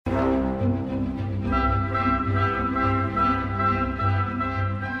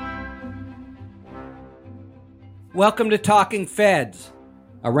Welcome to Talking Feds,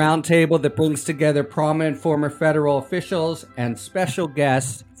 a roundtable that brings together prominent former federal officials and special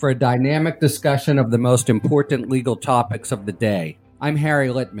guests for a dynamic discussion of the most important legal topics of the day. I'm Harry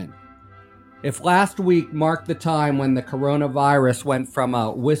Littman. If last week marked the time when the coronavirus went from a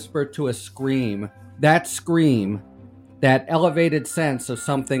whisper to a scream, that elevated sense of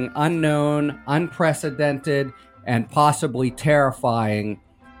something unknown, unprecedented, and possibly terrifying,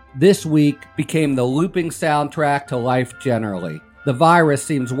 this week became the looping soundtrack to life generally. The virus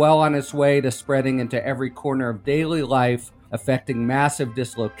seems well on its way to spreading into every corner of daily life, affecting massive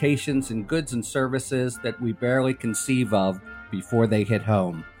dislocations in goods and services that we barely conceive of before they hit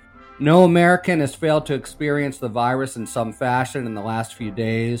home. No American has failed to experience the virus in some fashion in the last few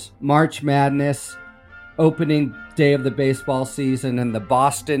days. March Madness, opening day of the baseball season, and the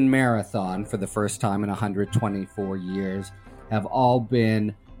Boston Marathon for the first time in 124 years have all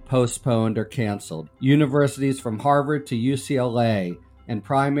been postponed or canceled. Universities from Harvard to UCLA and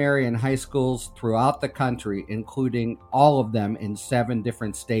primary and high schools throughout the country, including all of them in 7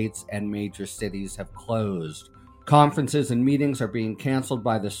 different states and major cities, have closed. Conferences and meetings are being canceled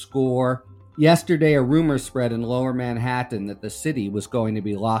by the score. Yesterday, a rumor spread in Lower Manhattan that the city was going to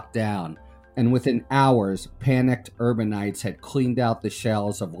be locked down, and within hours, panicked urbanites had cleaned out the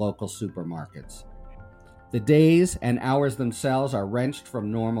shelves of local supermarkets. The days and hours themselves are wrenched from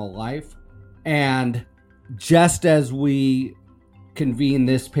normal life. And just as we convene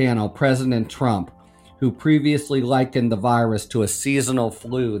this panel, President Trump, who previously likened the virus to a seasonal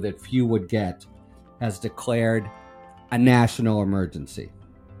flu that few would get, has declared a national emergency.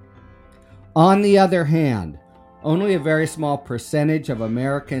 On the other hand, only a very small percentage of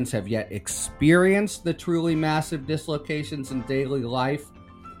Americans have yet experienced the truly massive dislocations in daily life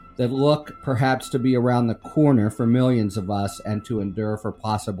that look perhaps to be around the corner for millions of us and to endure for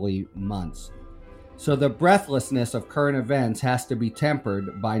possibly months. So the breathlessness of current events has to be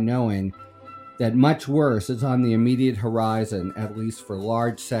tempered by knowing that much worse is on the immediate horizon, at least for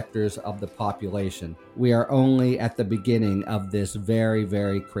large sectors of the population. We are only at the beginning of this very,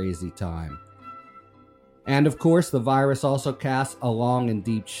 very crazy time. And of course, the virus also casts a long and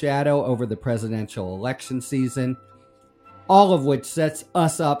deep shadow over the presidential election season, all of which sets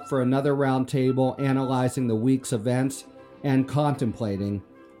us up for another roundtable analyzing the week's events and contemplating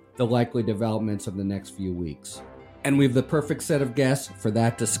the likely developments of the next few weeks. And we have the perfect set of guests for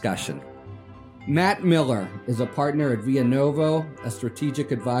that discussion. Matt Miller is a partner at Via Novo, a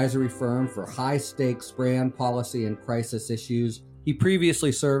strategic advisory firm for high-stakes brand policy and crisis issues. He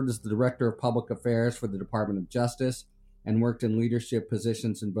previously served as the Director of Public Affairs for the Department of Justice and worked in leadership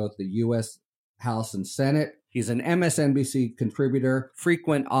positions in both the U.S. House and Senate. He's an MSNBC contributor,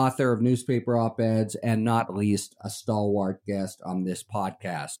 frequent author of newspaper op-eds, and not least, a stalwart guest on this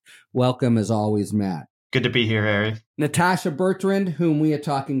podcast. Welcome, as always, Matt. Good to be here, Harry. Natasha Bertrand, whom we at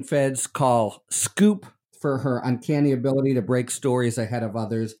Talking Feds call Scoop for her uncanny ability to break stories ahead of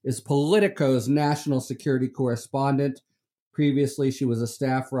others, is Politico's national security correspondent. Previously, she was a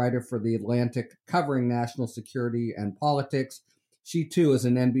staff writer for The Atlantic, covering national security and politics. She, too, is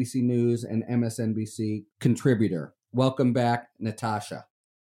an NBC News and MSNBC contributor. Welcome back, Natasha.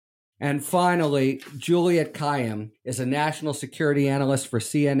 And finally, Juliet Kayyem is a national security analyst for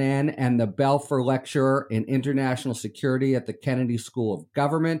CNN and the Belfer Lecturer in International Security at the Kennedy School of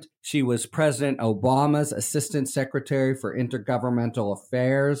Government. She was President Obama's Assistant Secretary for Intergovernmental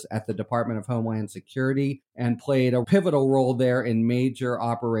Affairs at the Department of Homeland Security and played a pivotal role there in major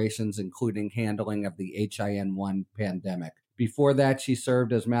operations, including handling of the H1N1 pandemic. Before that, she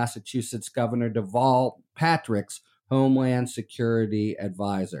served as Massachusetts Governor Deval Patrick's Homeland Security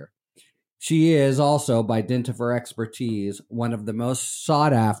Advisor. She is also, by dint of her expertise, one of the most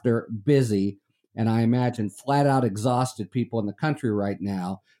sought-after, busy, and I imagine flat-out exhausted people in the country right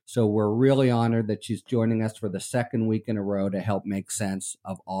now. So we're really honored that she's joining us for the second week in a row to help make sense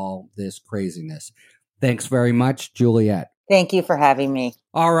of all this craziness. Thanks very much, Juliet. Thank you for having me.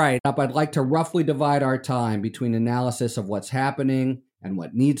 All right. I'd like to roughly divide our time between analysis of what's happening and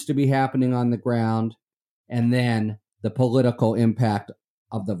what needs to be happening on the ground, and then the political impact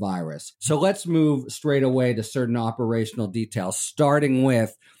of the virus. So let's move straight away to certain operational details, starting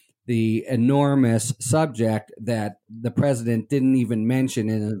with the enormous subject that the president didn't even mention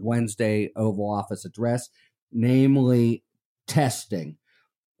in his Wednesday Oval Office address, namely testing.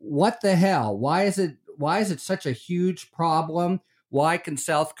 What the hell? Why is it such a huge problem? Why can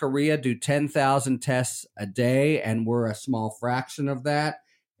South Korea do 10,000 tests a day and we're a small fraction of that?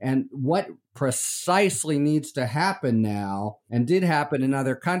 And what precisely needs to happen now, and did happen in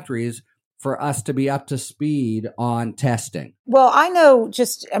other countries, for us to be up to speed on testing? Well, I know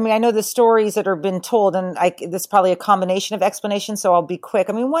the stories that have been told, and this is probably a combination of explanations, so I'll be quick.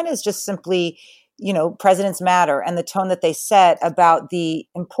 I mean, one is just simply, presidents matter, and the tone that they set about the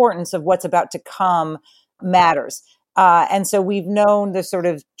importance of what's about to come matters. And so we've known the sort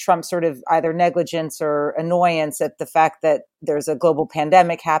of Trump sort of either negligence or annoyance at the fact that there's a global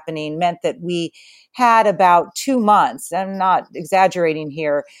pandemic happening meant that we had about 2 months, I'm not exaggerating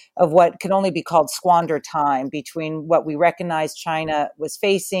here, of what can only be called squander time between what we recognized China was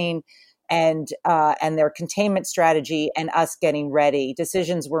facing and their containment strategy and us getting ready.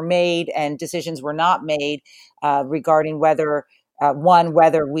 Decisions were made and decisions were not made regarding whether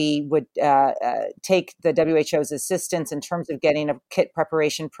we would take the WHO's assistance in terms of getting a kit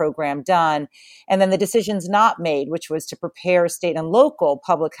preparation program done. And then the decisions not made, which was to prepare state and local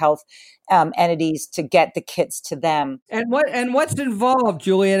public health entities to get the kits to them. And what's involved,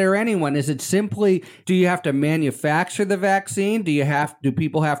 Juliet, or anyone? Is it simply, do you have to manufacture the vaccine? Do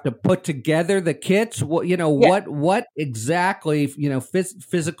people have to put together the kits? What exactly,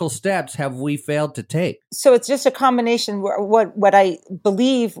 physical steps have we failed to take? So it's just a combination. What I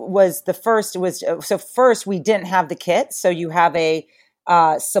believe was first we didn't have the kit. So you have a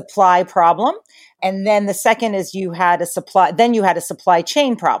supply problem. And then the second is you had a supply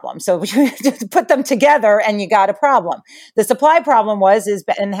chain problem. So you put them together and you got a problem. The supply problem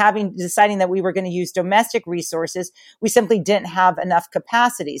deciding that we were going to use domestic resources, we simply didn't have enough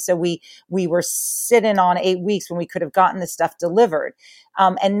capacity. So we were sitting on 8 weeks when we could have gotten the stuff delivered.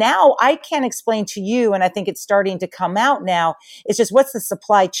 And now I can't explain to you, and I think it's starting to come out now, it's just what's the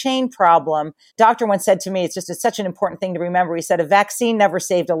supply chain problem? Doctor once said to me, it's such an important thing to remember. He said, a vaccine never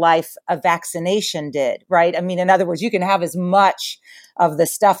saved a life, a vaccination did, right? I mean, in other words, you can have as much of the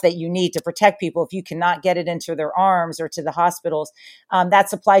stuff that you need to protect people. If you cannot get it into their arms or to the hospitals, that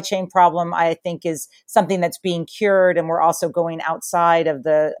supply chain problem, I think, is something that's being cured. And we're also going outside of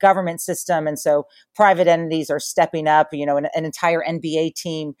the government system. And so private entities are stepping up. An entire NBA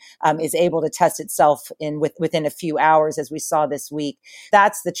team is able to test itself within a few hours, as we saw this week.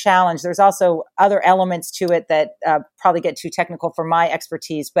 That's the challenge. There's also other elements to it that probably get too technical for my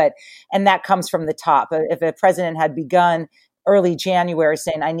expertise, and that comes from the top. If a president had begun early January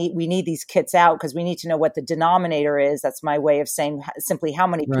saying, we need these kits out because we need to know what the denominator is. That's my way of saying simply how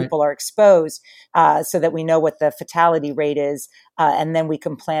many people are exposed so that we know what the fatality rate is. And then we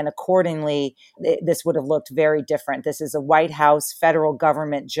can plan accordingly. This would have looked very different. This is a White House federal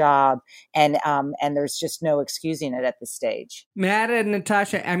government job. And there's just no excusing it at this stage. Matt and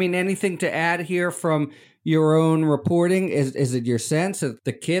Natasha, anything to add here from your own reporting? Is it your sense that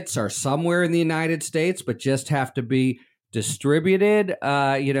the kits are somewhere in the United States, but just have to be distributed?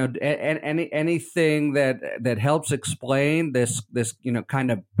 Anything that helps explain this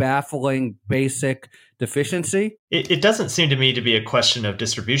kind of baffling basic deficiency? It doesn't seem to me to be a question of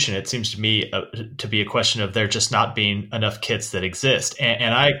distribution. It seems to me to be a question of there just not being enough kits that exist.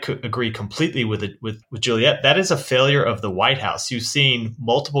 And I could agree completely with Juliet. That is a failure of the White House. You've seen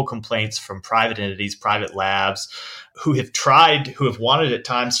multiple complaints from private entities, private labs, who have wanted at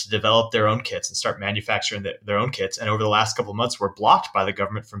times to develop their own kits and start manufacturing their own kits. And over the last couple of months, were blocked by the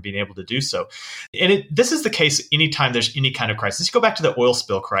government from being able to do so. And this is the case anytime there's any kind of crisis. You go back to the oil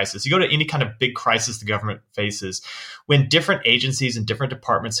spill crisis. You go to any kind of big crisis the government faces. When different agencies and different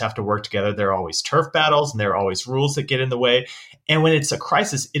departments have to work together, there are always turf battles and there are always rules that get in the way. And when it's a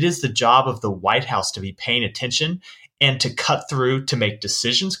crisis, it is the job of the White House to be paying attention and to cut through, to make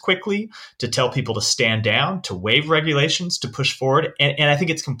decisions quickly, to tell people to stand down, to waive regulations, to push forward. And I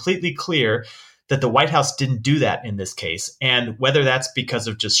think it's completely clear that the White House didn't do that in this case. And whether that's because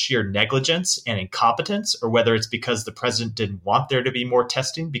of just sheer negligence and incompetence, or whether it's because the president didn't want there to be more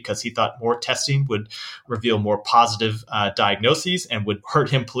testing because he thought more testing would reveal more positive diagnoses and would hurt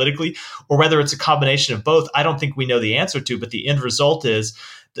him politically, or whether it's a combination of both, I don't think we know the answer to. But the end result is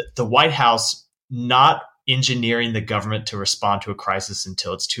the White House not engineering the government to respond to a crisis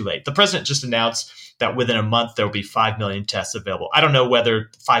until it's too late. The president just announced that within a month, there will be 5 million tests available. I don't know whether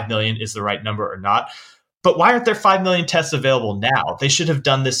 5 million is the right number or not, but why aren't there 5 million tests available now? They should have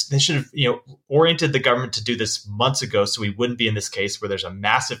done this. They should have, oriented the government to do this months ago, so we wouldn't be in this case where there's a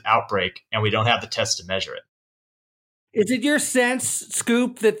massive outbreak and we don't have the tests to measure it. Is it your sense,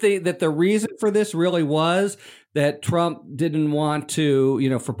 Scoop, that the reason for this really was that Trump didn't want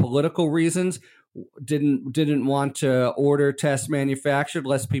to, for political reasons, didn't want to order tests manufactured,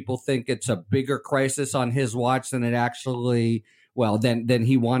 lest people think it's a bigger crisis on his watch than it actually, than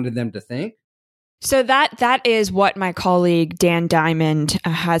he wanted them to think? So that is what my colleague Dan Diamond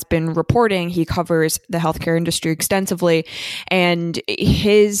has been reporting. He covers the healthcare industry extensively, and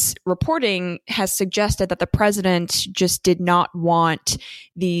his reporting has suggested that the president just did not want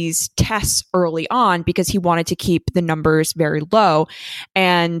these tests early on because he wanted to keep the numbers very low.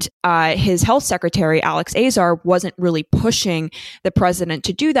 And his health secretary, Alex Azar, wasn't really pushing the president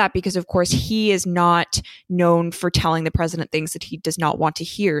to do that because, of course, he is not known for telling the president things that he does not want to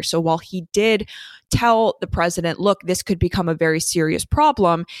hear. So while he did tell the president, look, this could become a very serious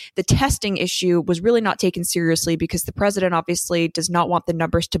problem, the testing issue was really not taken seriously because the president obviously does not want the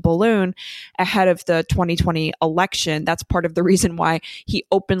numbers to balloon ahead of the 2020 election. That's part of the reason why he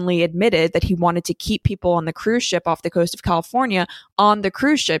openly admitted that he wanted to keep people on the cruise ship off the coast of California on the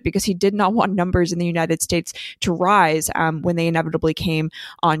cruise ship because he did not want numbers in the United States to rise when they inevitably came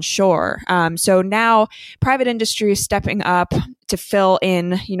on shore. So now private industry is stepping up to fill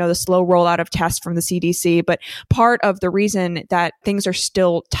in, the slow rollout of tests from the CDC. But part of the reason that things are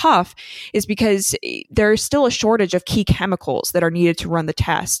still tough is because there's still a shortage of key chemicals that are needed to run the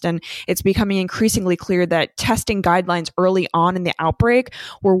test. And it's becoming increasingly clear that testing guidelines early on in the outbreak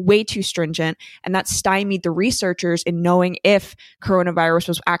were way too stringent, and that stymied the researchers in knowing if coronavirus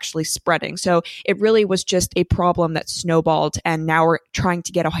was actually spreading. So it really was just a problem that snowballed, and now we're trying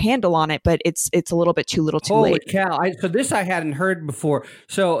to get a handle on it, but it's a little bit too little too Holy late. cow. So this I hadn't heard before.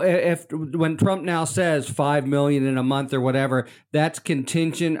 So if when Trump now says 5 million in a month or whatever, that's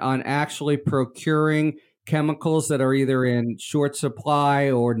contingent on actually procuring chemicals that are either in short supply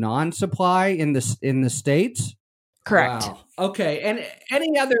or non-supply in the states? Correct. Wow. Okay. And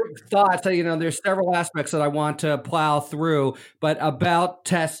any other thoughts? There's several aspects that I want to plow through, but about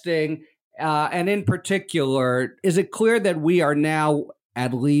testing, and in particular, is it clear that we are now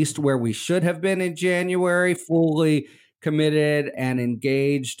at least where we should have been in January, fully committed and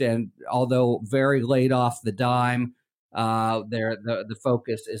engaged, and although very late off the dime, the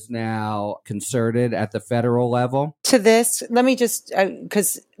focus is now concerted at the federal level? To this, let me just,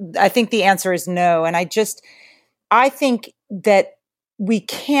 because I think the answer is no. And I think that we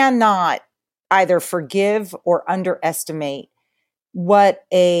cannot either forgive or underestimate what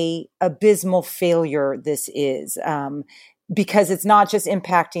a abysmal failure this is. Because it's not just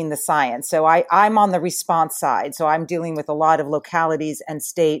impacting the science. So I'm on the response side. So I'm dealing with a lot of localities and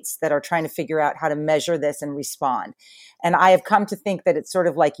states that are trying to figure out how to measure this and respond. And I have come to think that it's sort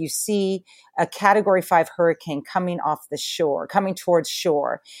of like you see a Category 5 hurricane coming off the shore, coming towards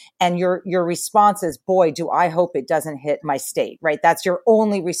shore. And your response is, boy, do I hope it doesn't hit my state, right? That's your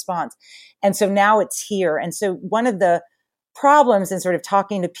only response. And so now it's here. And so one of the problems in sort of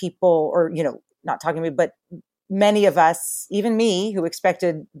talking to people, or, not talking to me, but many of us, even me, who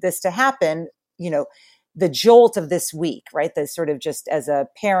expected this to happen, the jolt of this week, right? The sort of just as a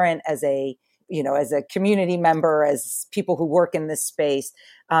parent, as a community member, as people who work in this space,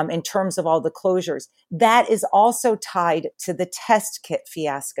 in terms of all the closures, that is also tied to the test kit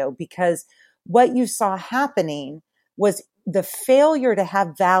fiasco, because what you saw happening was the failure to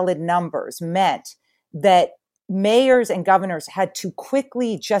have valid numbers meant that mayors and governors had to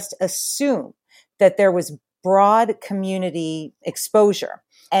quickly just assume that there was broad community exposure.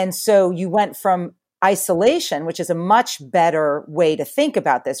 And so you went from isolation, which is a much better way to think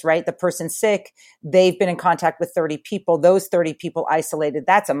about this, right? The person's sick, they've been in contact with 30 people, those 30 people isolated.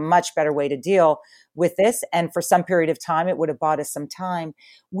 That's a much better way to deal with this. And for some period of time, it would have bought us some time.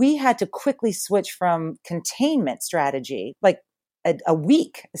 We had to quickly switch from containment strategy, like a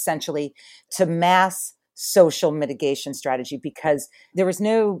week essentially, to mass social mitigation strategy, because there was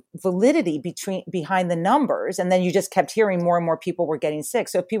no validity behind the numbers. And then you just kept hearing more and more people were getting sick.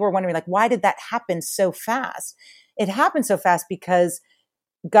 So people were wondering, like, why did that happen so fast? It happened so fast because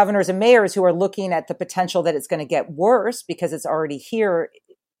governors and mayors who are looking at the potential that it's going to get worse because it's already here,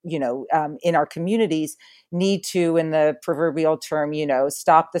 in our communities, need to, in the proverbial term,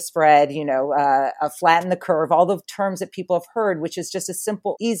 stop the spread, flatten the curve, all the terms that people have heard, which is just a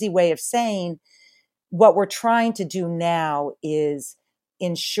simple, easy way of saying, what we're trying to do now is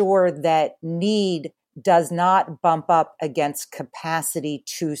ensure that need does not bump up against capacity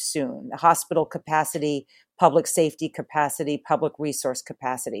too soon. Hospital capacity, public safety capacity, public resource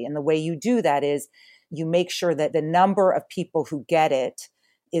capacity. And the way you do that is you make sure that the number of people who get it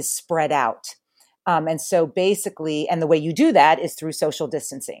is spread out. And so basically, and the way you do that is through social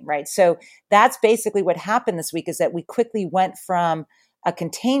distancing, right? So that's basically what happened this week, is that we quickly went from a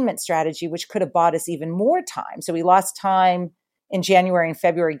containment strategy, which could have bought us even more time. So we lost time in January and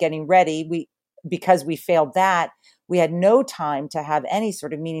February getting ready. We because we failed that, we had no time to have any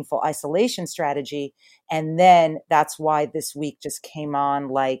sort of meaningful isolation strategy. And then that's why this week just came on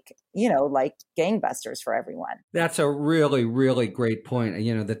like gangbusters for everyone. That's a really, really great point.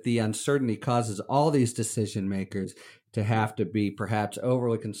 That the uncertainty causes all these decision makers to have to be perhaps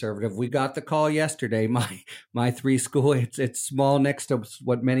overly conservative. We got the call yesterday. My three school, it's small next to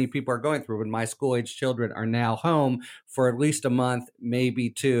what many people are going through, and my school age children are now home for at least a month, maybe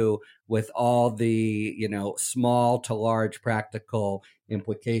two, with all the, small to large practical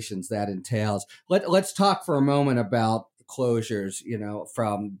implications that entails. Let's talk for a moment about closures,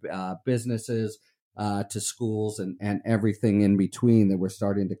 from businesses to schools and everything in between that we're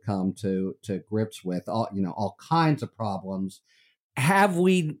starting to come to grips with. All kinds of problems. Have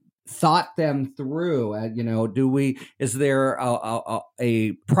we thought them through? Is there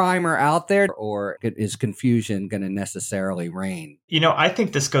a primer out there, or is confusion going to necessarily reign? I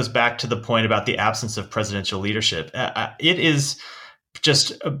think this goes back to the point about the absence of presidential leadership. It is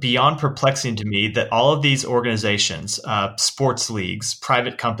just beyond perplexing to me that all of these organizations, sports leagues,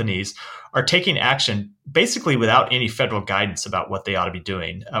 private companies, are taking action basically without any federal guidance about what they ought to be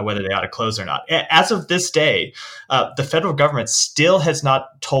doing, whether they ought to close or not. As of this day, the federal government still has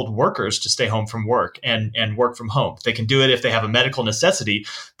not told workers to stay home from work and work from home. They can do it if they have a medical necessity,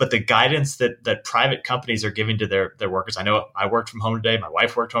 but the guidance that private companies are giving to their workers, I know I worked from home today, my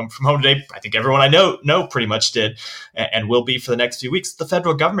wife worked from home today, I think everyone I know pretty much did and will be for the next few weeks. The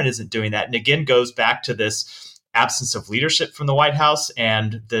federal government isn't doing that. And again, goes back to this absence of leadership from the White House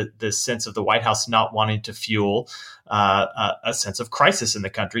and the sense of the White House not wanting to fuel a sense of crisis in the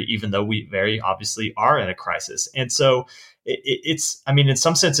country, even though we very obviously are in a crisis. And so it's in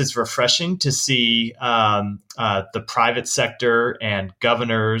some sense, it's refreshing to see the private sector and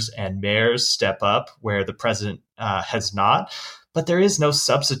governors and mayors step up where the president has not. But there is no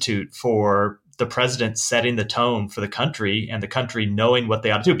substitute for the president setting the tone for the country and the country knowing what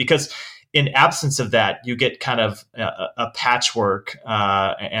they ought to do, because in absence of that, you get kind of a patchwork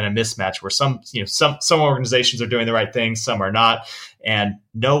and a mismatch where some organizations are doing the right thing, some are not, and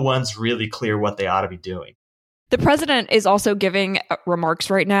no one's really clear what they ought to be doing. The president is also giving remarks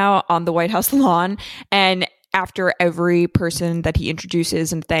right now on the White House lawn, and after every person that he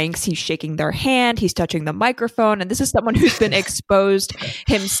introduces and thanks, he's shaking their hand, he's touching the microphone. And this is someone who's been exposed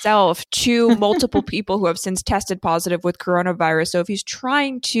himself to multiple people who have since tested positive with coronavirus. So if he's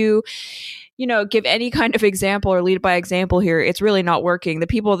trying to, give any kind of example or lead by example here, it's really not working. The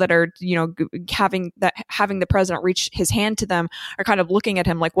people that are, having the president reach his hand to them are kind of looking at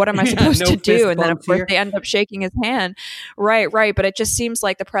him like, what am I supposed to do? And then of course they end up shaking his hand. Right. But it just seems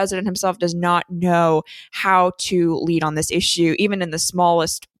like the president himself does not know how to lead on this issue, even in the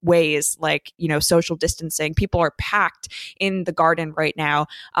smallest ways, like, social distancing. People are packed in the garden right now,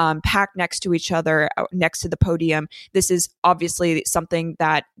 packed next to each other, next to the podium. This is obviously something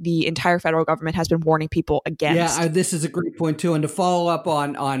that the entire federal government has been warning people against. Yeah, this is a great point too. And to follow up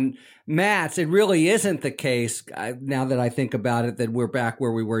on Matt's, it really isn't the case, now that I think about it, that we're back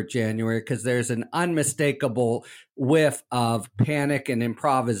where we were January, because there's an unmistakable whiff of panic and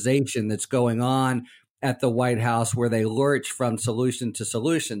improvisation that's going on at the White House, where they lurch from solution to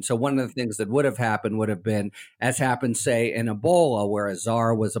solution. So one of the things that would have happened would have been, as happened, say, in Ebola, where a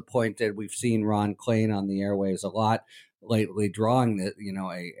czar was appointed. We've seen Ron Klain on the airwaves a lot lately, drawing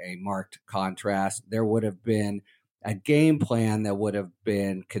a marked contrast. There would have been a game plan that would have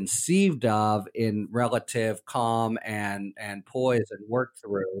been conceived of in relative calm and poise and worked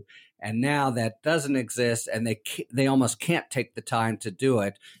through. And now that doesn't exist, and they almost can't take the time to do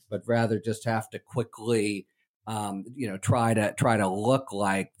it, but rather just have to quickly, try to look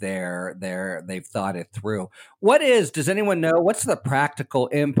like they've thought it through. Does anyone know what's the practical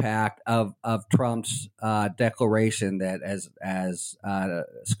impact of Trump's declaration that, as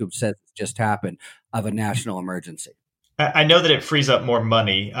Scoop says, just happened, of a national emergency? I know that it frees up more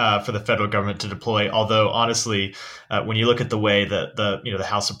money for the federal government to deploy. Although, honestly, when you look at the way that the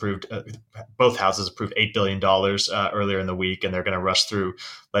House approved, both houses approved $8 billion earlier in the week, and they're going to rush through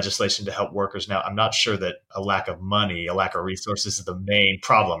legislation to help workers now, I'm not sure that a lack of money, a lack of resources is the main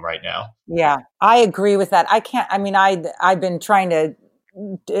problem right now. Yeah, I agree with that. I've been trying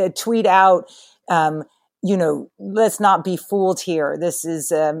to tweet out, let's not be fooled here. This is,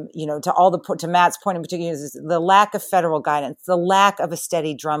 to Matt's point in particular, is the lack of federal guidance, the lack of a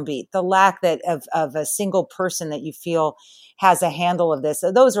steady drumbeat, the lack of a single person that you feel has a handle of this.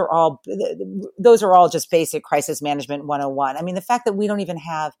 Those are all just basic crisis management 101. I mean, the fact that we don't even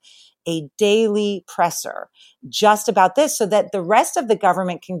have a daily presser just about this so that the rest of the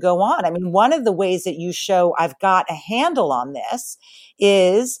government can go on. I mean, one of the ways that you show I've got a handle on this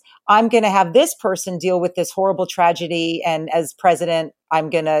is I'm going to have this person deal with this horrible tragedy. And as president, I'm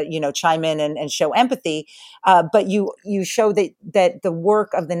going to, chime in and show empathy. But you show that the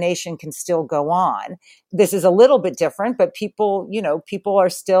work of the nation can still go on. This is a little bit different, but people are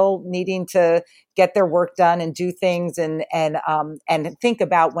still needing to get their work done and do things and think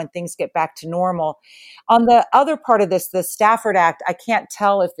about when things get back to normal. On the other part of this, the Stafford Act, I can't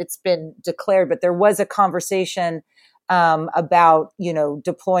tell if it's been declared, but there was a conversation about,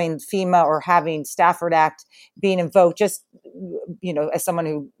 deploying FEMA or having Stafford Act being invoked. Just, as someone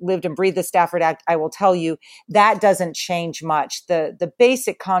who lived and breathed the Stafford Act, I will tell you that doesn't change much. The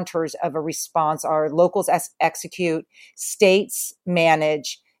basic contours of a response are locals execute, states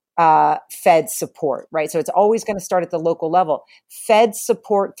manage, Fed support, right? So it's always going to start at the local level. Fed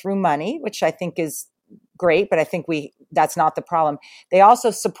support through money, which I think is great, but I think that's not the problem. They also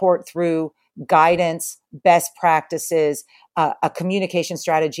support through guidance, best practices, a communication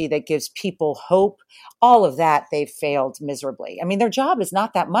strategy that gives people hope. All of that, they've failed miserably. I mean, their job is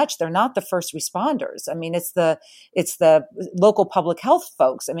not that much. They're not the first responders. I mean, it's the local public health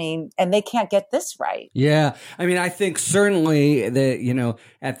folks. I mean, and they can't get this right. Yeah. I mean, I think certainly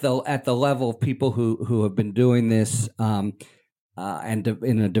at the level of people who have been doing this, and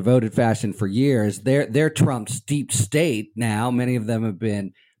in a devoted fashion for years, they're Trump's deep state now. Many of them have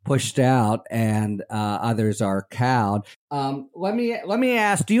been pushed out, and others are cowed. Let me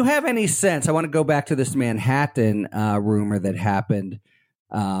ask: do you have any sense? I want to go back to this Manhattan rumor that happened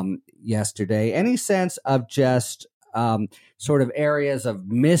yesterday. Any sense of just sort of areas of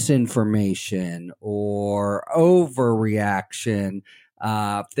misinformation or overreaction?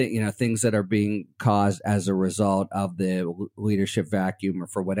 Things that are being caused as a result of the leadership vacuum, or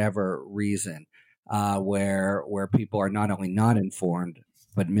for whatever reason, where people are not only not informed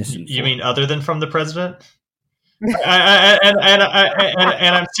but misinformed. You mean other than from the president? And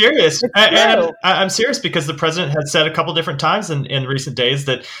I'm serious. I'm serious because the president has said a couple different times in recent days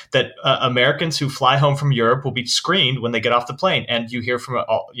that Americans who fly home from Europe will be screened when they get off the plane. And you hear from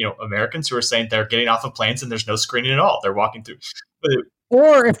Americans who are saying they're getting off of planes and there's no screening at all. They're walking through.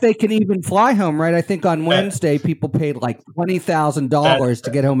 Or if they can even fly home, right? I think on Wednesday, people paid like $20,000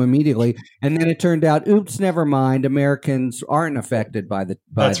 to get home immediately. And then it turned out, oops, never mind. Americans aren't affected by the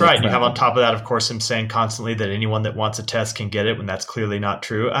That's right. Travel. You have on top of that, of course, him saying constantly that anyone that wants a test can get it when that's clearly not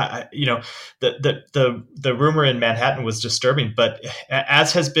true. The rumor in Manhattan was disturbing, but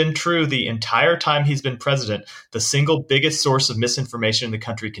as has been true the entire time he's been president, the single biggest source of misinformation in the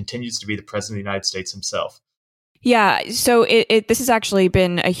country continues to be the president of the United States himself. Yeah, so this has actually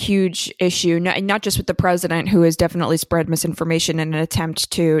been a huge issue, not just with the president, who has definitely spread misinformation in an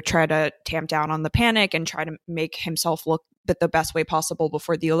attempt to try to tamp down on the panic and try to make himself look the best way possible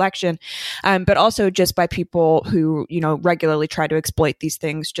before the election, but also just by people who, regularly try to exploit these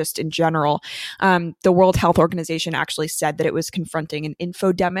things just in general. The World Health Organization actually said that it was confronting an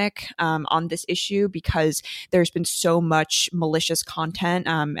infodemic on this issue because there's been so much malicious content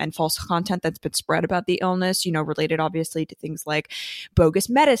and false content that's been spread about the illness, related obviously to things like bogus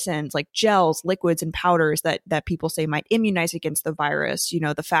medicines, like gels, liquids, and powders that people say might immunize against the virus.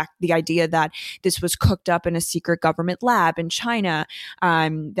 The idea that this was cooked up in a secret government lab in China,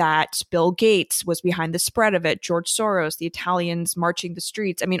 that Bill Gates was behind the spread of it, George Soros, the Italians marching the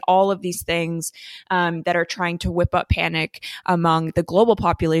streets. I mean, all of these things that are trying to whip up panic among the global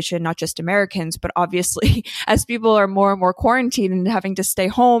population, not just Americans, but obviously as people are more and more quarantined and having to stay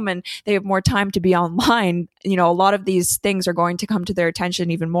home and they have more time to be online, a lot of these things are going to come to their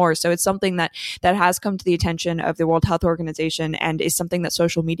attention even more. So it's something that has come to the attention of the World Health Organization and is something that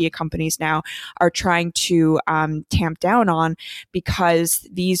social media companies now are trying to tamp down on, because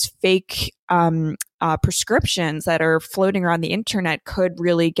these fake prescriptions that are floating around the internet could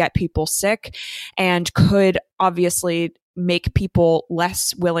really get people sick and could obviously make people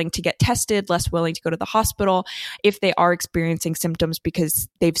less willing to get tested, less willing to go to the hospital if they are experiencing symptoms because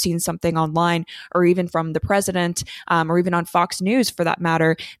they've seen something online or even from the president or even on Fox News for that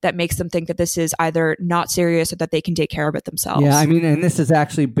matter that makes them think that this is either not serious or that they can take care of it themselves. Yeah, I mean, and this has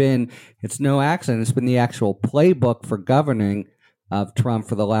actually been, it's no accident, it's been the actual playbook for governing of Trump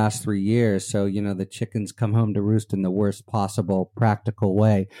for the last 3 years. So, the chickens come home to roost in the worst possible practical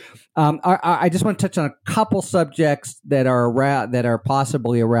way. I just want to touch on a couple subjects that are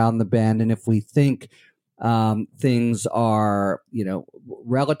possibly around the bend. And if we think things are,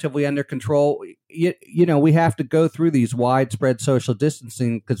 relatively under control, we have to go through these widespread social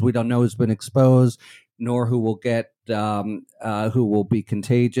distancing because we don't know who's been exposed. nor who will who will be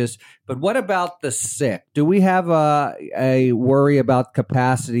contagious. But what about the sick? Do we have a worry about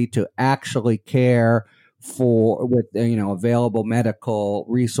capacity to actually care for with available medical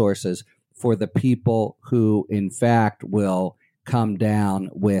resources for the people who, in fact, will come down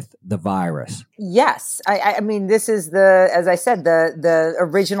with the virus? Yes. I mean, this is as I said, the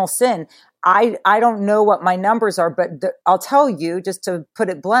original sin. I don't know what my numbers are, but I'll tell you, just to put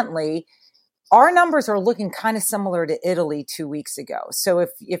it bluntly, our numbers are looking kind of similar to Italy 2 weeks ago. So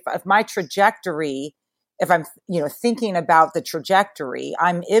if my trajectory, if I'm thinking about the trajectory,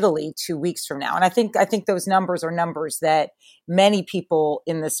 I'm Italy 2 weeks from now, and I think those numbers are numbers that many people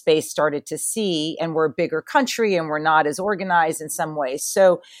in the space started to see, and we're a bigger country and we're not as organized in some ways.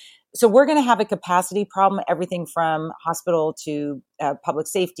 So we're going to have a capacity problem, everything from hospital to public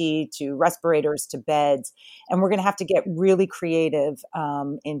safety to respirators to beds. And we're going to have to get really creative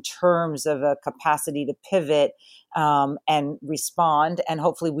in terms of a capacity to pivot and respond. And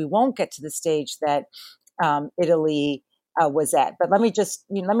hopefully we won't get to the stage that Italy was at. But let me just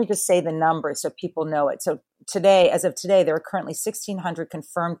say the numbers so people know it. So today, as of today, there are currently 1,600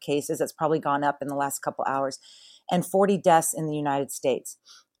 confirmed cases. That's probably gone up in the last couple hours, and 40 deaths in the United States.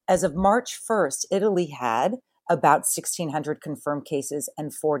 As of March 1st, Italy had about 1,600 confirmed cases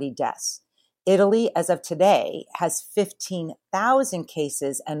and 40 deaths. Italy, as of today, has 15,000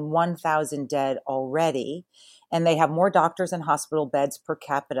 cases and 1,000 dead already. And they have more doctors and hospital beds per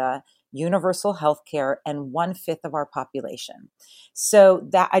capita, universal health care, and 1/5 of our population. So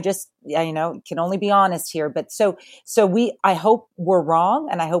that I can only be honest here. But I hope we're wrong.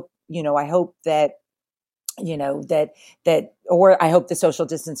 And I hope that or I hope the social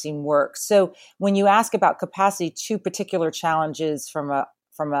distancing works. So when you ask about capacity, two particular challenges from a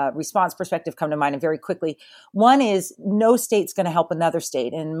response perspective come to mind, and very quickly. One is no state's going to help another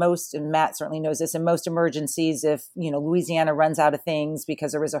state. And Matt certainly knows this, in most emergencies, if, Louisiana runs out of things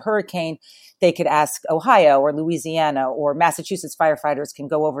because there is a hurricane, they could ask Ohio or Louisiana, or Massachusetts firefighters can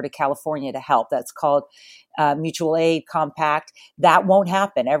go over to California to help. That's called mutual aid compact. That won't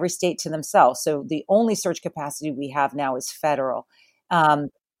happen. Every state to themselves. So the only surge capacity we have now is federal.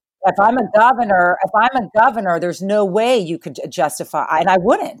 If I'm a governor, there's no way you could justify, and I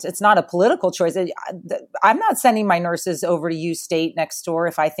wouldn't. It's not a political choice. I'm not sending my nurses over to you state next door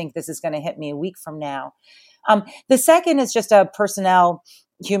if I think this is going to hit me a week from now. The second is just a personnel,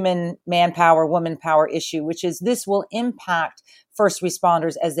 human manpower, woman power issue, which is this will impact first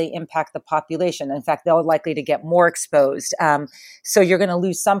responders as they impact the population. In fact, they're likely to get more exposed. So you're going to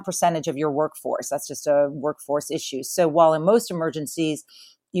lose some percentage of your workforce. That's just a workforce issue. So while in most emergencies,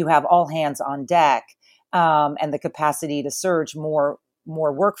 you have all hands on deck and the capacity to surge more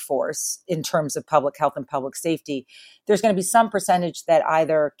workforce in terms of public health and public safety, there's going to be some percentage that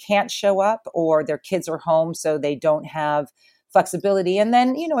either can't show up or their kids are home, so they don't have flexibility. And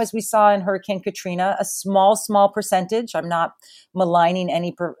then, as we saw in Hurricane Katrina, a small percentage, I'm not maligning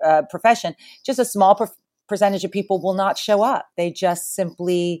any profession, just a small percentage of people will not show up. They just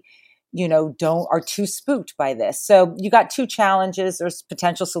simply are too spooked by this. So you got two challenges. There's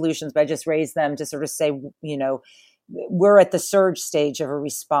potential solutions, but I just raised them to sort of say, we're at the surge stage of a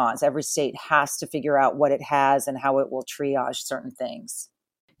response. Every state has to figure out what it has and how it will triage certain things.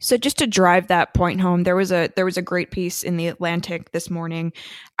 So just to drive that point home, there was a great piece in the Atlantic this morning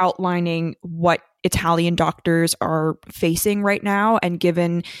outlining what Italian doctors are facing right now. And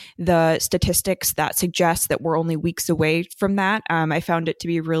given the statistics that suggest that we're only weeks away from that, I found it to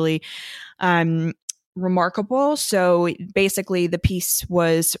be really remarkable. So basically, the piece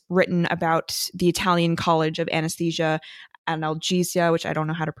was written about the Italian College of Anesthesia Analgesia, which I don't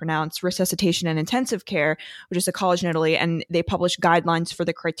know how to pronounce, resuscitation and intensive care, which is a college in Italy, and they publish guidelines for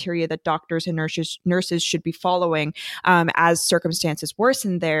the criteria that doctors and nurses should be following as circumstances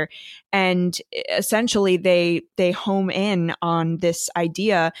worsen there. And essentially, they home in on this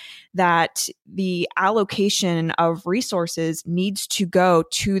idea that the allocation of resources needs to go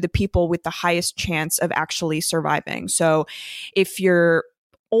to the people with the highest chance of actually surviving. So if you're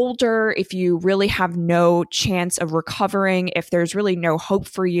older, if you really have no chance of recovering, if there's really no hope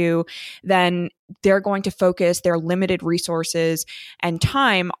for you, then they're going to focus their limited resources and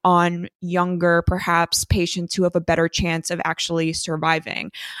time on younger, perhaps patients who have a better chance of actually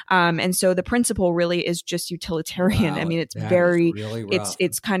surviving. And so the principle really is just utilitarian. Wow, I mean, it's really rough.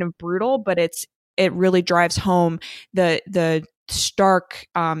 it's kind of brutal, but it really drives home the stark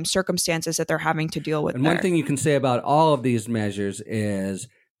circumstances that they're having to deal with. And one thing you can say about all of these measures is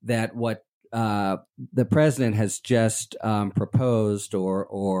that what the president has just proposed or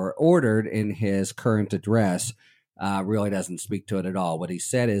ordered in his current address really doesn't speak to it at all. What he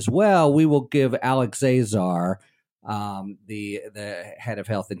said is, well, we will give Alex Azar, the head of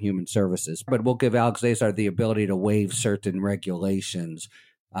Health and Human Services, but we'll give Alex Azar the ability to waive certain regulations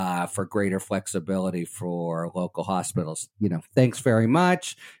for greater flexibility for local hospitals. Thanks very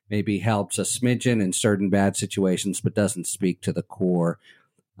much. Maybe helps a smidgen in certain bad situations, but doesn't speak to the core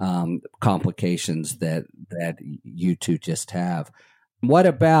complications that you two just have. What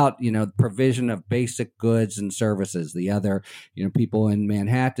about, provision of basic goods and services? The other, people in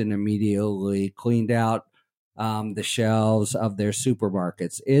Manhattan immediately cleaned out the shelves of their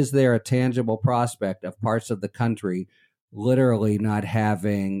supermarkets. Is there a tangible prospect of parts of the country literally not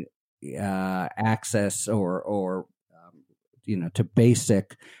having access or to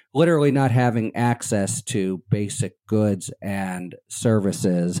literally not having access to basic goods and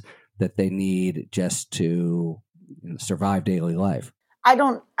services that they need just to survive daily life?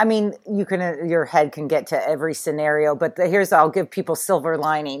 Your head can get to every scenario, but I'll give people silver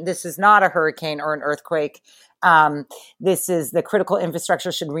lining. This is not a hurricane or an earthquake. This is the critical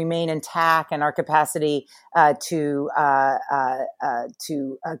infrastructure should remain intact, and our capacity to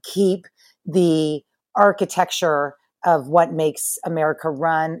keep the architecture of what makes America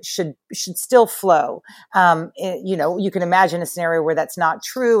run should still flow. You can imagine a scenario where that's not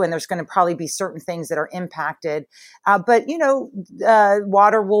true, and there's going to probably be certain things that are impacted. But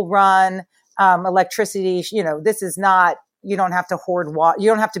water will run, electricity. This is not. You don't have to hoard water. You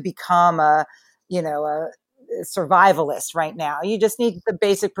don't have to become a survivalist right now. You just need the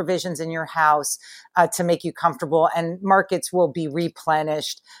basic provisions in your house to make you comfortable, and markets will be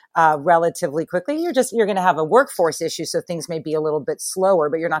replenished relatively quickly. You're going to have a workforce issue, so things may be a little bit slower,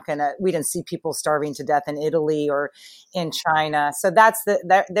 but we didn't see people starving to death in Italy or in China. So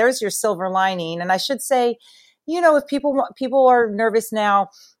there's your silver lining. And I should say, if people are nervous now,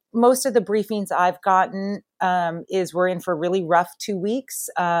 most of the briefings I've gotten is we're in for a really rough 2 weeks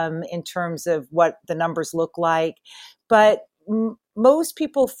in terms of what the numbers look like. But most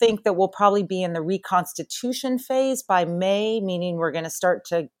people think that we'll probably be in the reconstitution phase by May, meaning we're going to start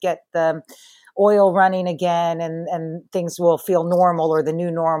to get the oil running again and things will feel normal or the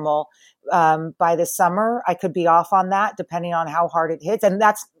new normal by the summer. I could be off on that depending on how hard it hits. And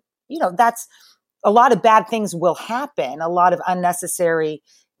that's a lot of bad things will happen, a lot of unnecessary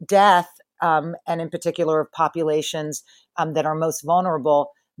death, and in particular of populations that are most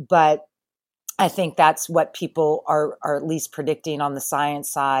vulnerable. But I think that's what people are at least predicting on the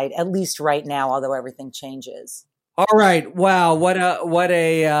science side, at least right now, although everything changes. All right. Wow. What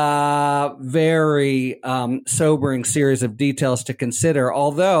a very sobering series of details to consider.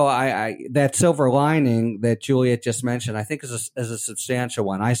 Although I that silver lining that Juliet just mentioned, I think is a substantial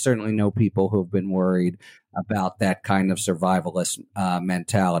one. I certainly know people who've been worried about that kind of survivalist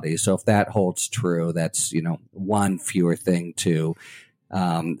mentality. So if that holds true, that's one fewer thing to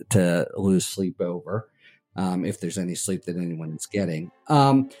lose sleep over, if there's any sleep that anyone is getting.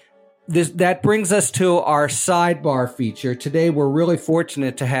 That brings us to our sidebar feature. Today, we're really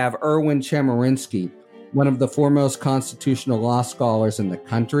fortunate to have Erwin Chemerinsky, one of the foremost constitutional law scholars in the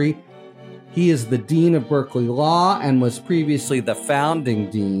country. He is the Dean of Berkeley Law and was previously the founding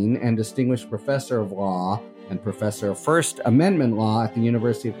Dean and Distinguished Professor of Law and Professor of First Amendment Law at the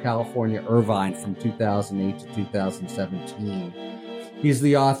University of California, Irvine from 2008 to 2017. He's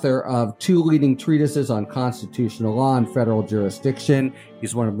the author of 2 leading treatises on constitutional law and federal jurisdiction.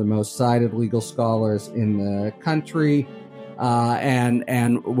 He's one of the most cited legal scholars in the country,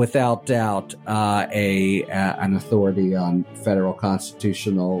 and without doubt, an authority on federal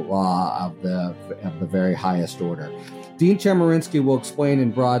constitutional law of the very highest order. Dean Chemerinsky will explain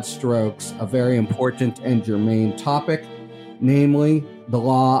in broad strokes a very important and germane topic, namely the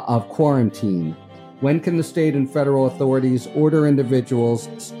law of quarantine. When can the state and federal authorities order individuals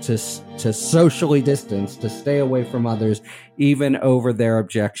to socially distance, to stay away from others, even over their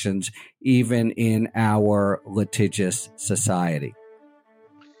objections, even in our litigious society?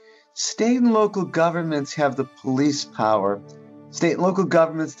 State and local governments have the police power. State and local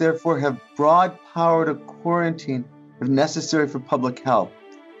governments, therefore, have broad power to quarantine if necessary for public health.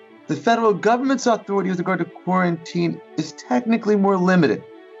 The federal government's authority with regard to quarantine is technically more limited.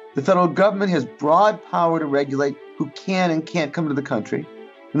 The federal government has broad power to regulate who can and can't come to the country,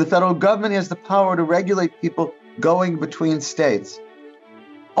 and the federal government has the power to regulate people going between states.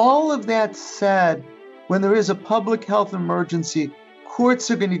 All of that said, when there is a public health emergency, courts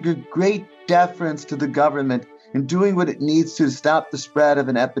are going to give great deference to the government in doing what it needs to stop the spread of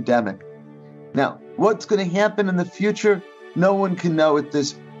an epidemic. Now, what's going to happen in the future? No one can know at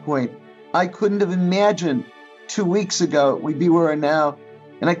this point. I couldn't have imagined 2 weeks ago we'd be where we are now.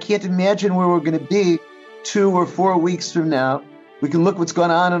 And I can't imagine where we're going to be 2 or 4 weeks from now. We can look what's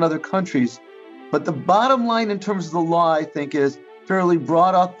going on in other countries. But the bottom line in terms of the law, I think, is fairly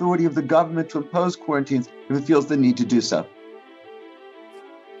broad authority of the government to impose quarantines if it feels the need to do so.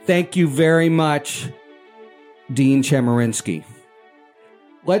 Thank you very much, Dean Chemerinsky.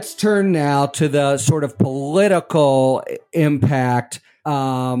 Let's turn now to the sort of political impact,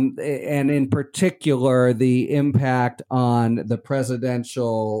 and in particular, the impact on the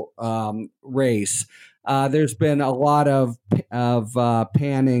presidential race. There's been a lot of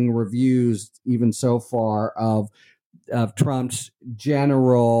panning reviews, even so far, of Trump's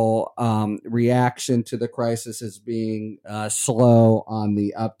general reaction to the crisis as being slow on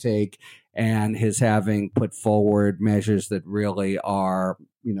the uptake, and his having put forward measures that really are,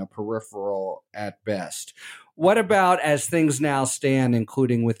 peripheral at best. What about as things now stand,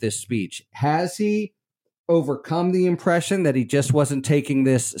 including with this speech? Has he overcome the impression that he just wasn't taking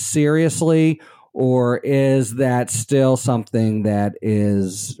this seriously, or is that still something that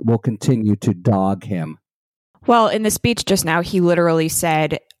will continue to dog him? Well, in the speech just now, he literally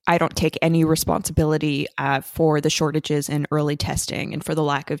said, I don't take any responsibility for the shortages in early testing and for the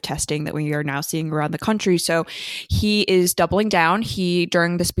lack of testing that we are now seeing around the country. So he is doubling down. He,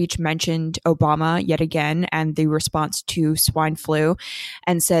 during the speech, mentioned Obama yet again and the response to swine flu,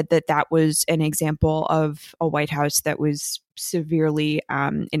 and said that that was an example of a White House that was severely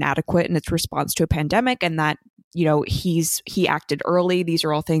inadequate in its response to a pandemic, and that he acted early. These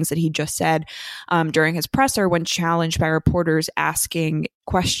are all things that he just said during his presser when challenged by reporters asking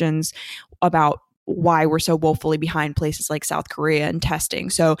questions about why we're so woefully behind places like South Korea in testing.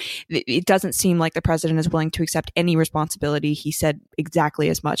 So it doesn't seem like the president is willing to accept any responsibility. He said exactly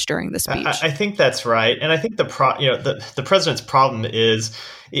as much during the speech. I think that's right. And I think the president's problem is,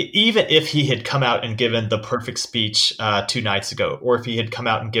 even if he had come out and given the perfect speech 2 nights ago, or if he had come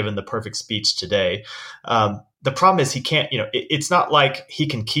out and given the perfect speech today, the problem is he can't, it's not like he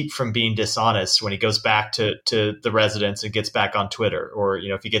can keep from being dishonest when he goes back to the residence and gets back on Twitter, or,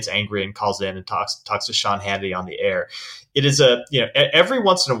 if he gets angry and calls in and talks to Sean Hannity on the air. It is every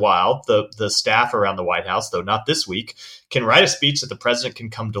once in a while, the staff around the White House, though not this week, can write a speech that the president can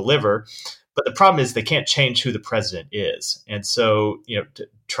come deliver. But the problem is they can't change who the president is. And so,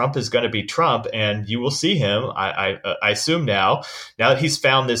 Trump is going to be Trump, and you will see him, I assume now that he's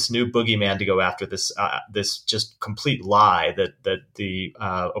found this new boogeyman to go after, this just complete lie that the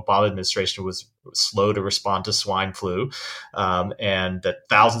Obama administration was slow to respond to swine flu, and that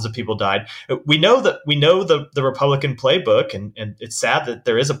thousands of people died. We know the Republican playbook, and it's sad that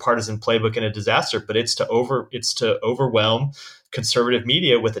there is a partisan playbook in a disaster, but it's to overwhelm conservative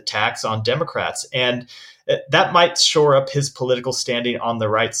media with attacks on Democrats. And that might shore up his political standing on the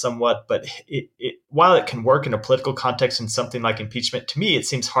right somewhat, but while it can work in a political context in something like impeachment, to me, it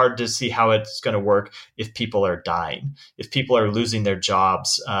seems hard to see how it's going to work if people are dying, if people are losing their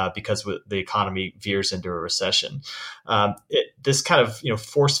jobs because the economy veers into a recession. This kind of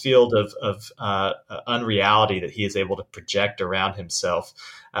force field of unreality that he is able to project around himself,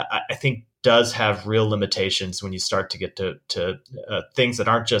 I think, does have real limitations when you start to get to things that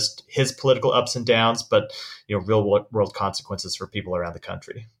aren't just his political ups and downs, but real world consequences for people around the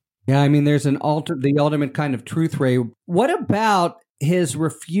country. Yeah, I mean, there's the ultimate kind of truth ray. What about his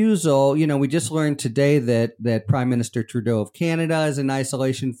refusal? We just learned today that Prime Minister Trudeau of Canada is in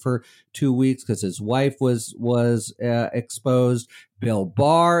isolation for 2 weeks because his wife was exposed. Bill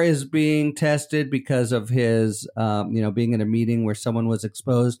Barr is being tested because of his being in a meeting where someone was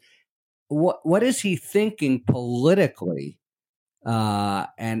exposed. What is he thinking politically,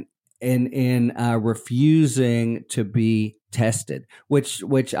 and in refusing to be tested,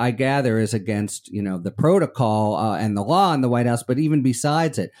 which I gather is against the protocol and the law in the White House, but even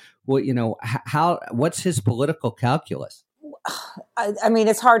besides it, what's his political calculus? I mean,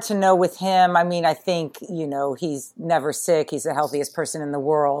 it's hard to know with him. I mean, I think, he's never sick. He's the healthiest person in the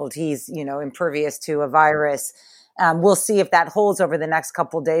world. He's, impervious to a virus. We'll see if that holds over the next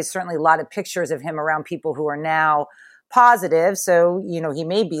couple of days. Certainly a lot of pictures of him around people who are now positive. So, he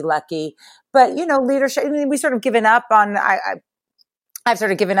may be lucky. But, leadership, I mean, we've sort of given up on, I've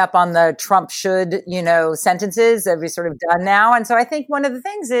sort of given up on the Trump should, sentences that we've sort of done now. And so I think one of the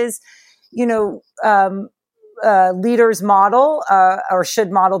things is, leaders model or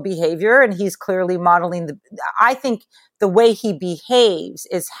should model behavior. And he's clearly modeling I think the way he behaves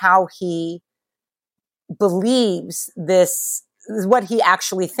is how he believes this is what he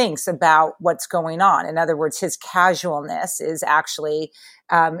actually thinks about what's going on. In other words, his casualness is actually,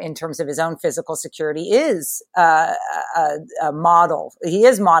 in terms of his own physical security, is a model. He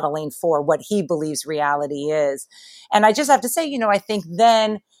is modeling for what he believes reality is. And I just have to say, I think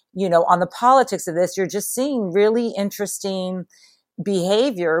then on the politics of this, you're just seeing really interesting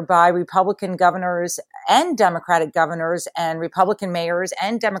behavior by Republican governors and Democratic governors and Republican mayors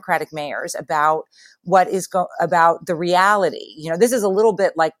and Democratic mayors about what is about the reality. This is a little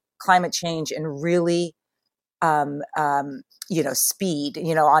bit like climate change in really, speed,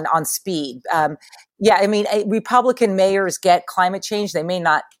 on speed. Republican mayors get climate change. They may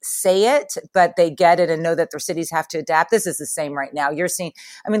not say it, but they get it and know that their cities have to adapt. This is the same right now. You're seeing,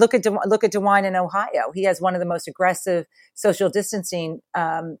 look at DeWine in Ohio. He has one of the most aggressive social distancing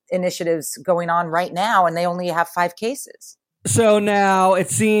initiatives going on right now, and they only have 5 cases. So now it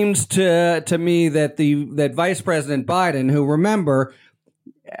seems to me that that Vice President Biden, who, remember,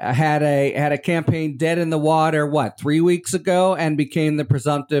 had a campaign dead in the water, 3 weeks ago, and became the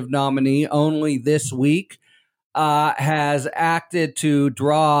presumptive nominee only this week, has acted to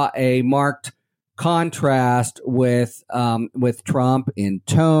draw a marked contrast with Trump in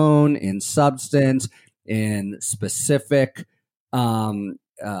tone, in substance, in specific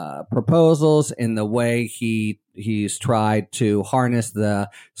proposals, in the way he's tried to harness the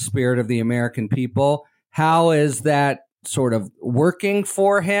spirit of the American people. How is that sort of working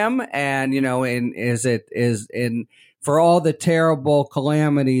for him? And for all the terrible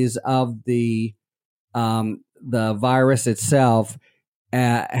calamities of the virus itself,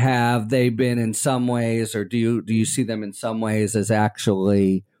 have they been in some ways, or do you see them in some ways as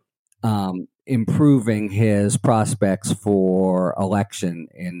actually improving his prospects for election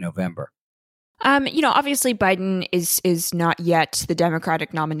in November? Obviously Biden is not yet the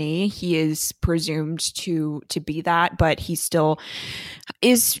Democratic nominee. He is presumed to be that, but he still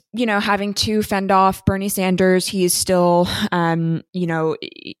is, having to fend off Bernie Sanders. He is still,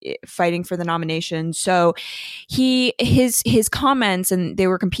 fighting for the nomination. So his comments, and they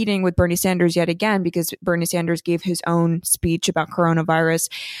were competing with Bernie Sanders yet again, because Bernie Sanders gave his own speech about coronavirus,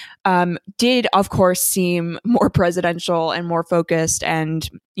 did of course seem more presidential and more focused and,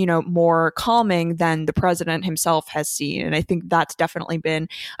 more calming than the president himself has seen. And I think that's definitely been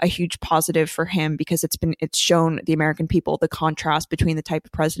a huge positive for him, because it's shown the American people the contrast between the type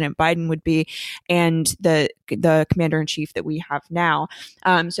of president Biden would be and the commander-in-chief that we have now.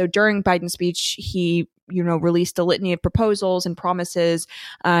 So during Biden's speech, he released a litany of proposals and promises,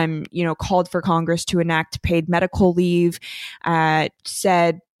 called for Congress to enact paid medical leave,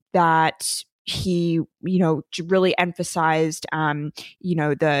 said that he, really emphasized,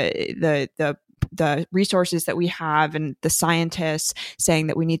 the resources that we have and the scientists, saying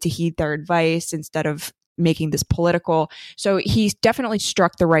that we need to heed their advice instead of making this political. So he's definitely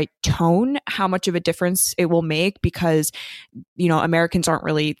struck the right tone. How much of a difference it will make, because, Americans aren't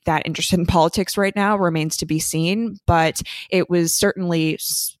really that interested in politics right now, remains to be seen. But it was certainly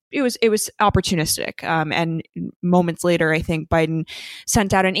it was opportunistic. And moments later, I think Biden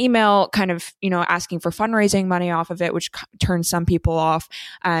sent out an email kind of, asking for fundraising money off of it, which turned some people off.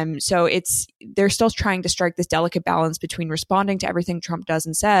 So they're still trying to strike this delicate balance between responding to everything Trump does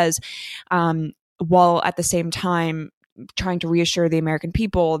and says, while at the same time trying to reassure the American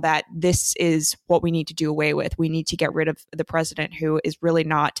people that this is what we need to do away with. We need to get rid of the president who is really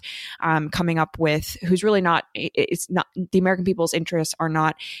not it's not, the American people's interests are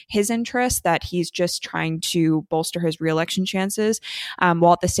not his interests, that he's just trying to bolster his reelection chances,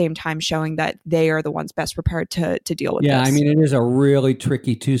 while at the same time showing that they are the ones best prepared to deal with this. Yeah, it is a really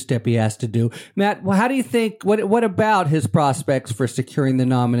tricky two-step he has to do. Matt, well, how do you think, what about his prospects for securing the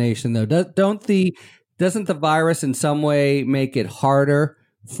nomination, though? Doesn't the virus in some way make it harder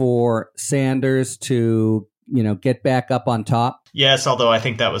for Sanders to, get back up on top? Yes, although I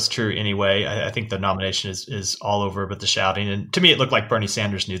think that was true anyway. I think the nomination is all over but the shouting. And to me, it looked like Bernie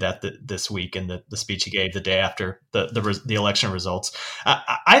Sanders knew that this week in the speech he gave the day after the election results.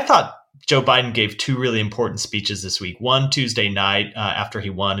 I thought Joe Biden gave 2 really important speeches this week. One Tuesday night after he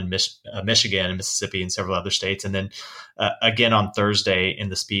won in Michigan and Mississippi and several other states. And then again on Thursday in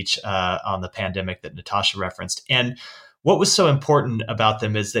the speech on the pandemic that Natasha referenced. And what was so important about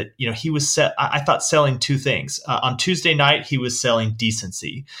them is that, he was I thought selling 2 things. On Tuesday night, he was selling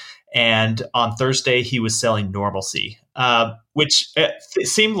decency. And on Thursday, he was selling normalcy, which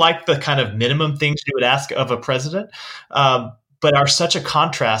seemed like the kind of minimum things you would ask of a president, but are such a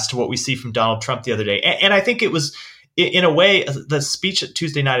contrast to what we see from Donald Trump the other day. And I think it was, in a way, the speech at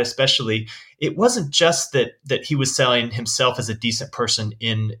Tuesday night especially, it wasn't just that he was selling himself as a decent person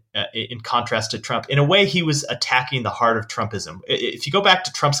in contrast to Trump. In a way, he was attacking the heart of Trumpism. If you go back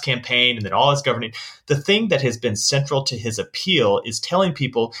to Trump's campaign and then all his governing, the thing that has been central to his appeal is telling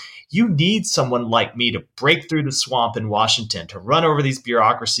people, you need someone like me to break through the swamp in Washington, to run over these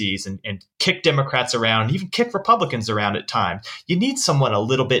bureaucracies and kick Democrats around, even kick Republicans around at times. You need someone a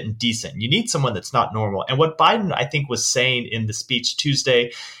little bit indecent. You need someone that's not normal. And what Biden, I think, was saying in the speech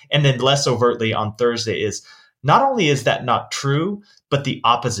Tuesday, and then less overtly on Thursday, is not only is that not true, but the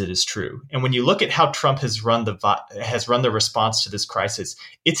opposite is true. And when you look at how Trump has run the response to this crisis,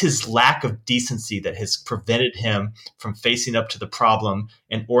 it's his lack of decency that has prevented him from facing up to the problem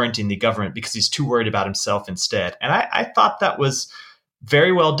and orienting the government, because he's too worried about himself instead. And I thought that was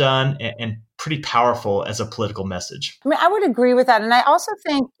very well done and pretty powerful as a political message. I mean, I would agree with that. And I also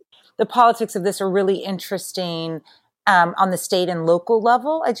think the politics of this are really interesting on the state and local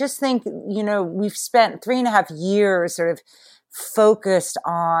level. I just think, we've spent 3.5 years sort of focused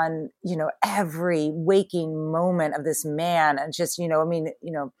on, every waking moment of this man. And just,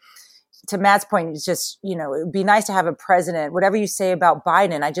 to Matt's point, it's just, it would be nice to have a president, whatever you say about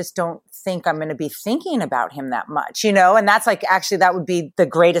Biden, I just don't think I'm going to be thinking about him that much, and that's like, actually, that would be the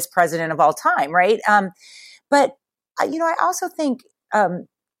greatest president of all time. Right. But, I also think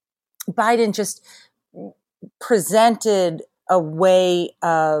Biden just presented a way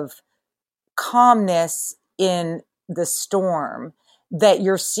of calmness in the storm that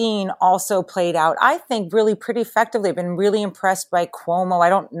you're seeing also played out, I think, really pretty effectively. I've been really impressed by Cuomo. I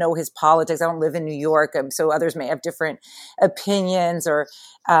don't know his politics. I don't live in New York, so others may have different opinions, or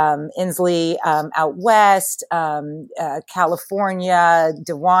Inslee out west, California,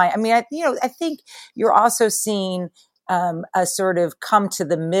 DeWine. I mean, I think you're also seeing a sort of come to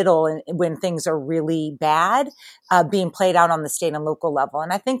the middle when things are really bad, being played out on the state and local level.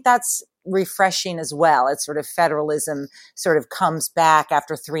 And I think that's refreshing as well. It's sort of federalism sort of comes back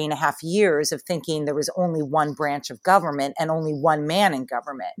after 3.5 years of thinking there was only one branch of government and only one man in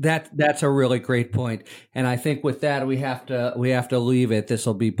government. That's a really great point. And I think with that, we have to leave it. This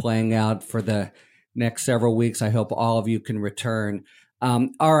will be playing out for the next several weeks. I hope all of you can return.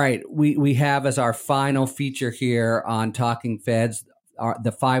 All right. We have as our final feature here on Talking Feds,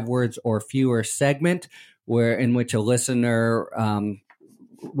 the 5 words or fewer segment, in which a listener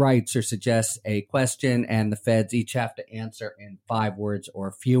writes or suggests a question, and the feds each have to answer in 5 words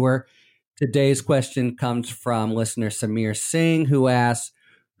or fewer. Today's question comes from listener Samir Singh, who asks,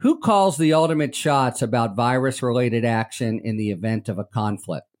 who calls the ultimate shots about virus-related action in the event of a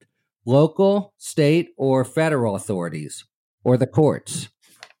conflict? Local, state, or federal authorities? Or the courts?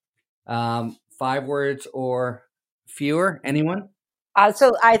 5 words or fewer? Anyone?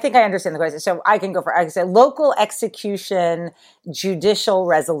 So I think I understand the question. So I can go for, I can say local execution, judicial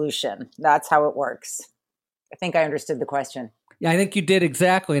resolution. That's how it works. I think I understood the question. Yeah, I think you did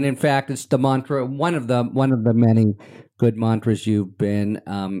exactly. And in fact, it's the mantra, one of the many good mantras you've been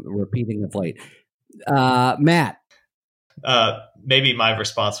repeating of late. Matt? Maybe my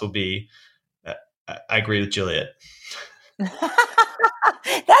response will be, I agree with Juliet.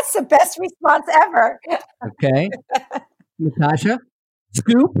 That's the best response ever. Okay. Natasha?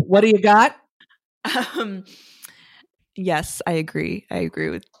 Scoop, what do you got? Yes, I agree. I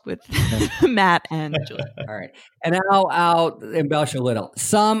agree with Matt and Julie. All right. And I'll embellish a little.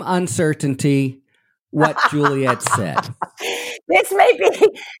 Some uncertainty, what Juliet said. This may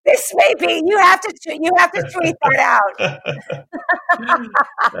be, you have to tweet that out.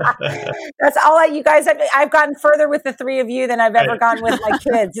 That's all you guys have. I've gotten further with the 3 of you than I've ever gone with my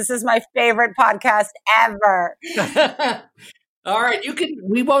kids. This is my favorite podcast ever. All right.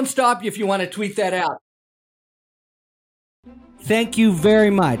 We won't stop you if you want to tweet that out. Thank you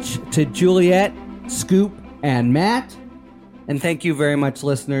very much to Juliet, Scoop, and Matt. And thank you very much,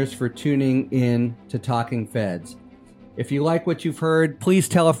 listeners, for tuning in to Talking Feds. If you like what you've heard, please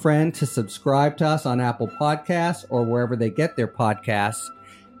tell a friend to subscribe to us on Apple Podcasts or wherever they get their podcasts.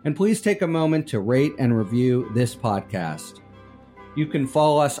 And please take a moment to rate and review this podcast. You can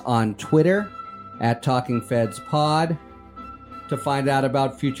follow us on Twitter at Talking Feds Pod to find out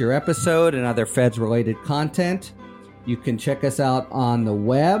about future episode and other Feds-related content. You can check us out on the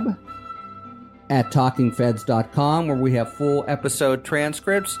web at talkingfeds.com, where we have full episode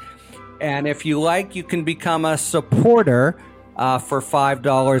transcripts. And if you like, you can become a supporter for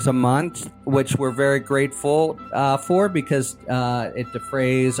 $5 a month, which we're very grateful for, because it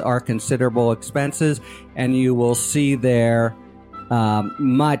defrays our considerable expenses, and you will see there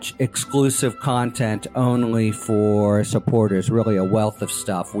much exclusive content only for supporters, really a wealth of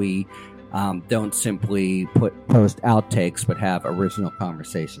stuff. We don't simply post outtakes, but have original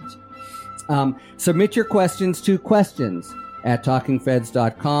conversations. Submit your questions to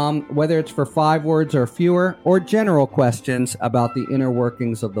questions@talkingfeds.com, whether it's for 5 words or fewer, or general questions about the inner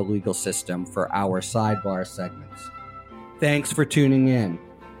workings of the legal system for our sidebar segments. Thanks for tuning in.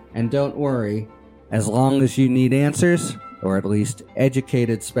 And don't worry, as long as you need answers, or at least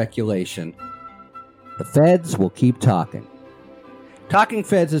educated speculation, the feds will keep talking. Talking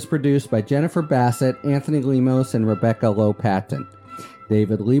Feds is produced by Jennifer Bassett, Anthony Lemos, and Rebecca Lowe-Patton.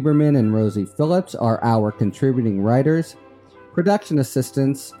 David Lieberman and Rosie Phillips are our contributing writers. Production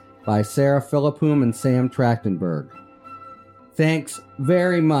assistance by Sarah Philippum and Sam Trachtenberg. Thanks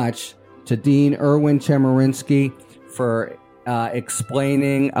very much to Dean Erwin Chemerinsky for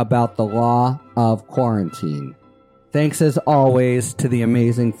explaining about the law of quarantine. Thanks as always to the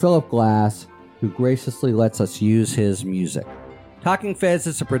amazing Philip Glass, who graciously lets us use his music. Talking Feds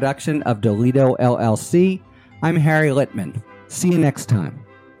is a production of Delito LLC. I'm Harry Littman. See you next time.